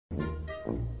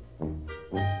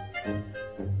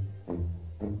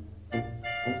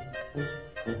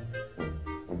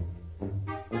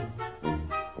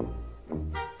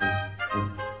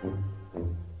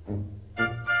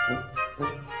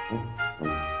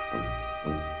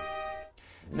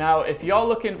Now, if you're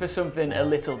looking for something a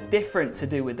little different to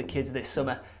do with the kids this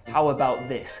summer, how about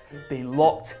this? Being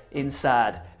locked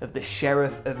inside of the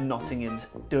Sheriff of Nottingham's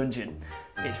dungeon.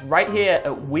 It's right here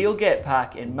at Wheelgate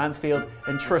Park in Mansfield,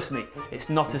 and trust me, it's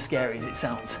not as scary as it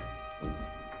sounds.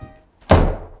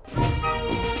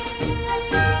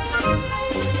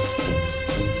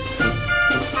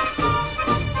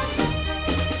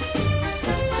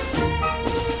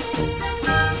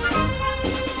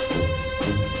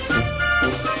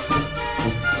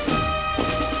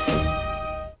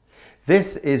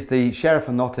 This is the Sheriff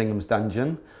of Nottingham's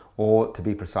dungeon, or to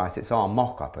be precise, it's our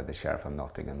mock-up of the Sheriff of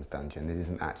Nottingham's dungeon. It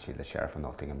isn't actually the Sheriff of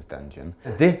Nottingham's dungeon.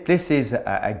 This is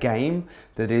a game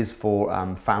that is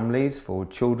for families, for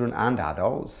children and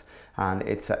adults, and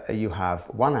you have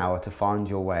 1 hour to find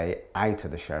your way out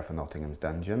of the Sheriff of Nottingham's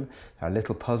dungeon. There are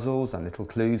little puzzles and little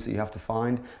clues that you have to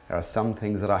find. There are some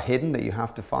things that are hidden that you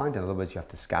have to find. In other words, you have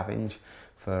to scavenge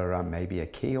for maybe a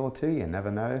key or two, you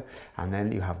never know. And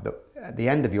then you have at the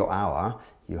end of your hour,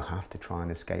 you have to try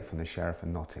and escape from the Sheriff of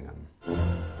Nottingham.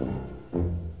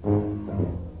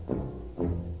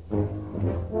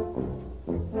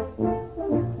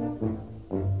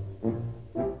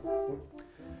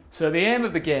 So the aim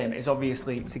of the game is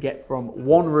obviously to get from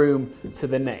one room to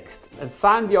the next and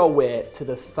find your way to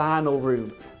the final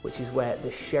room, which is where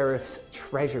the Sheriff's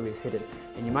treasure is hidden.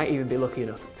 And you might even be lucky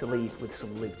enough to leave with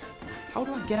some loot. How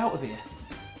do I get out of here?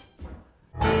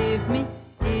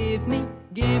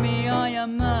 Give me all your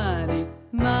money,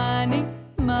 money,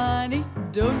 money.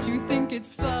 Don't you think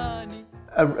it's funny?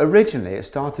 Originally, it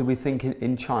started with thinking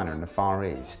in China in the Far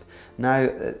East. Now,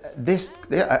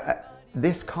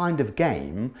 this kind of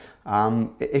game,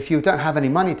 if you don't have any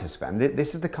money to spend,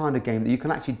 this is the kind of game that you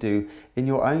can actually do in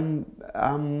your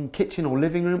own kitchen or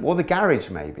living room, or the garage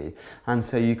maybe. And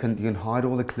so you can hide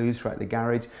all the clues throughout the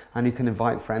garage, and you can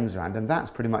invite friends around, and that's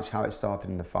pretty much how it started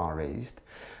in the Far East.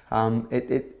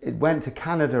 It went to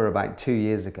Canada about 2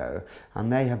 years ago,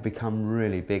 and they have become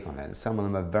really big on it. Some of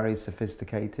them are very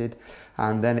sophisticated,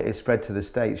 and then it spread to the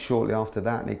States shortly after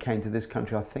that, and it came to this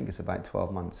country, I think it's about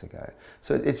 12 months ago.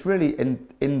 So it's really, in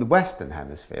the Western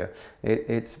Hemisphere,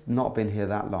 it's not been here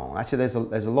that long. Actually,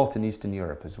 there's a lot in Eastern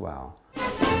Europe as well.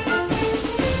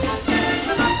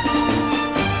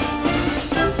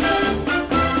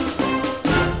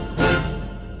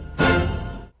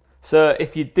 So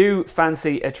if you do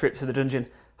fancy a trip to the dungeon,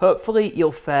 hopefully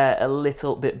you'll fare a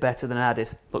little bit better than I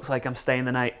did. Looks like I'm staying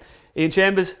the night. Ian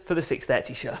Chambers for the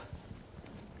 6:30 show.